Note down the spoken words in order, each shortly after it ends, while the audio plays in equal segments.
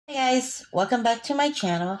Hey guys, welcome back to my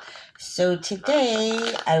channel. So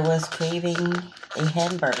today I was craving a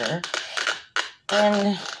hamburger,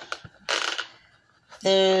 and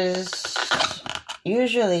there's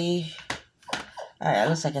usually, alright, it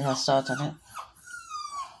looks like it has salt on it.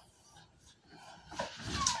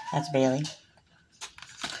 That's Bailey.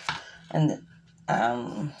 And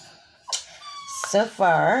so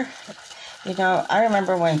far, you know, I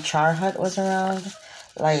remember when Char Hut was around,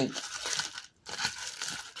 like,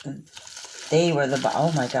 they were the,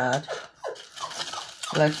 oh my god.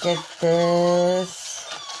 Look at this.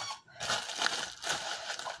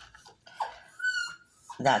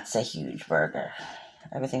 That's a huge burger.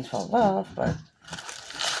 Everything's full of love, but.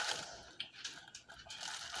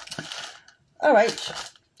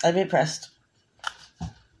 Alright. I'd be impressed.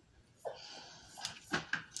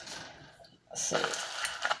 Let's see.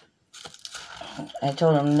 I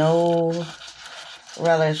told him no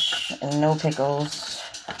relish and no pickles.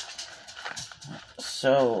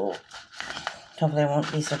 So, hopefully I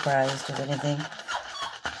won't be surprised with anything.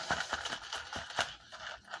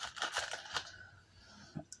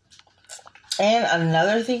 And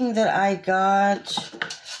another thing that I got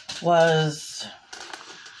was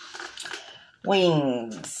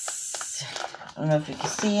wings. I don't know if you can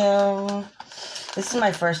see them. This is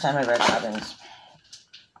my first time at Red Robin's.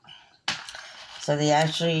 So they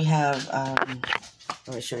actually have,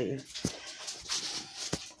 let me show you.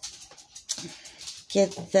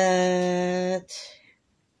 Get that.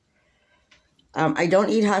 I don't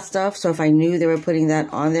eat hot stuff, so if I knew they were putting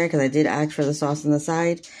that on there, because I did ask for the sauce on the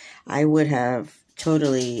side, I would have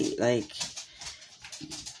totally, like,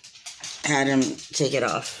 had him take it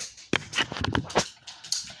off.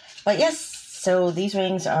 But yes, so these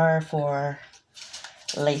wings are for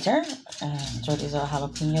later. So these are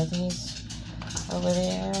jalapeno things over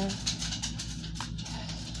there.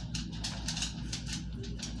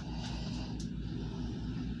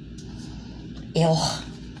 Ew.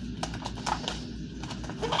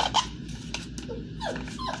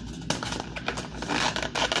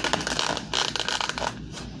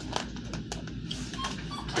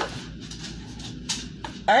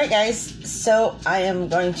 Alright guys, so I am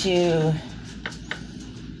going to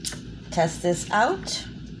test this out.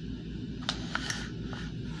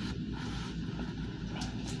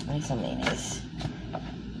 Make some mayonnaise.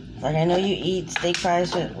 Like, I know you eat steak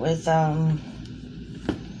fries with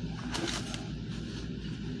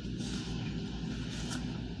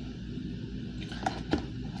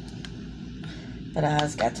but it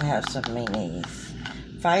has got to have some mayonnaise.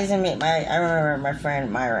 Fries and I remember my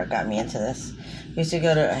friend Myra got me into this. We used to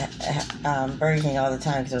go to Burger King all the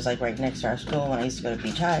time because it was like right next to our school when I used to go to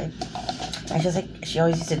Beach High. And she was like, she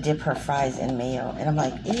always used to dip her fries in mayo. And I'm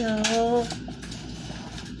like, ew.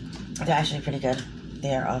 They're actually pretty good.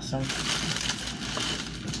 They are awesome.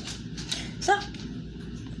 So,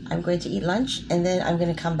 I'm going to eat lunch and then I'm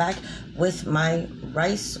going to come back with my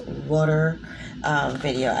rice water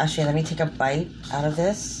video. Actually, let me take a bite out of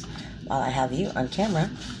this while I have you on camera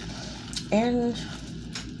and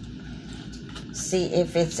see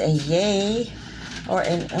if it's a yay or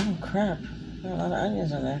an, oh crap, there are a lot of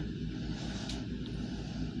onions in there.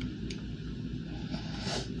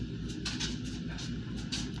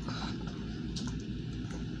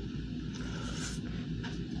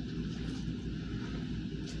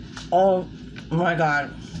 Oh my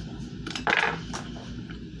god.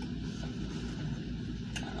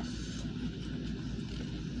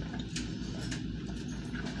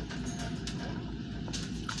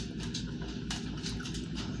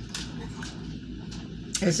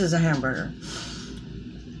 This is a hamburger.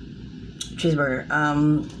 Cheeseburger.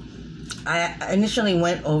 I initially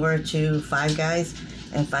went over to Five Guys,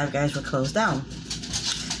 and Five Guys were closed down.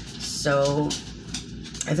 So,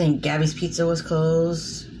 I think Gabby's Pizza was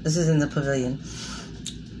closed. This is in the Pavilion.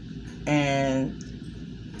 And,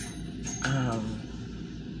 I don't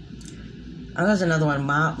know, there's another one,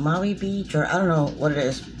 Maui Beach, or I don't know what it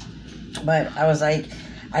is. But I was like,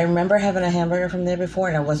 I remember having a hamburger from there before,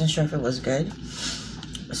 and I wasn't sure if it was good.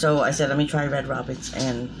 So I said, let me try Red Robin's,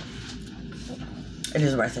 and it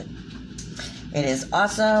is worth it. It is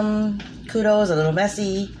awesome. Kudos, a little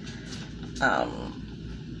messy. But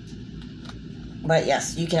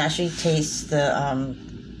yes, you can actually taste the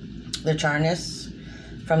charness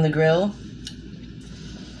from the grill.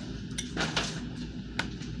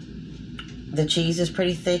 The cheese is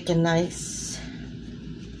pretty thick and nice.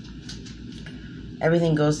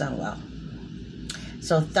 Everything goes down well.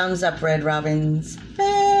 So thumbs up, Red Robin's.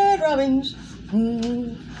 Red Robin's.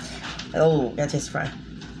 Oh, gotta taste the fry.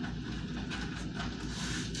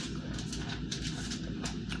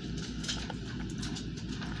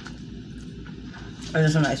 Or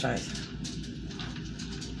just some nice rice.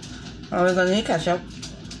 Oh, we're gonna need ketchup.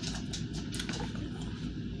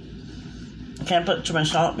 I can't put too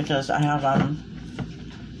much salt because I have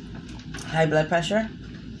high blood pressure.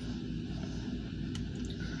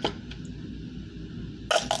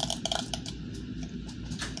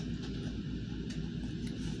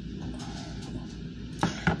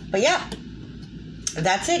 But yeah,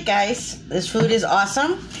 that's it, guys. This food is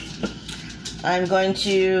awesome. I'm going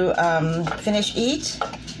to finish eat,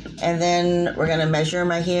 and then we're going to measure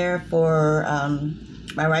my hair for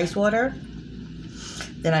my rice water.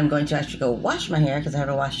 Then I'm going to actually go wash my hair because I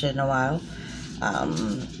haven't washed it in a while.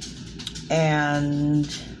 And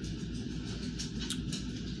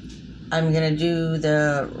I'm going to do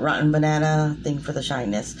the rotten banana thing for the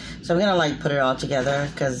shyness. So I'm going to like put it all together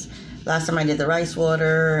because last time I did the rice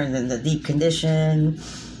water and then the deep condition,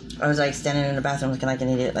 I was like standing in the bathroom looking like an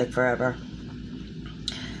idiot like forever.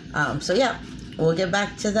 So yeah, we'll get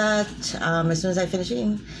back to that as soon as I finish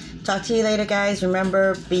eating. Talk to you later, guys.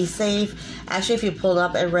 Remember, be safe. Actually, if you pulled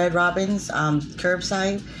up at Red Robin's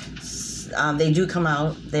curbside, they do come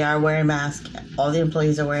out. They are wearing masks. All the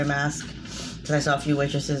employees are wearing masks. Because I saw a few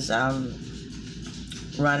waitresses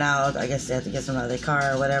run out. I guess they had to get some out of their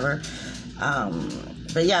car or whatever.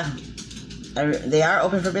 But yeah, they are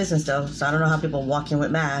open for business though. So I don't know how people walk in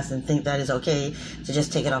with masks and think that is okay to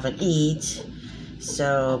just take it off and eat.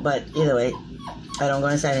 So, but either way, I don't go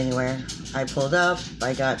inside anywhere. I pulled up,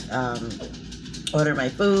 I got, ordered my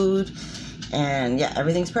food, and yeah,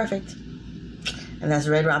 everything's perfect. And that's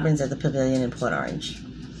Red Robin's at the Pavilion in Port Orange.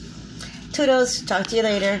 Toodles, talk to you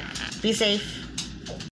later. Be safe.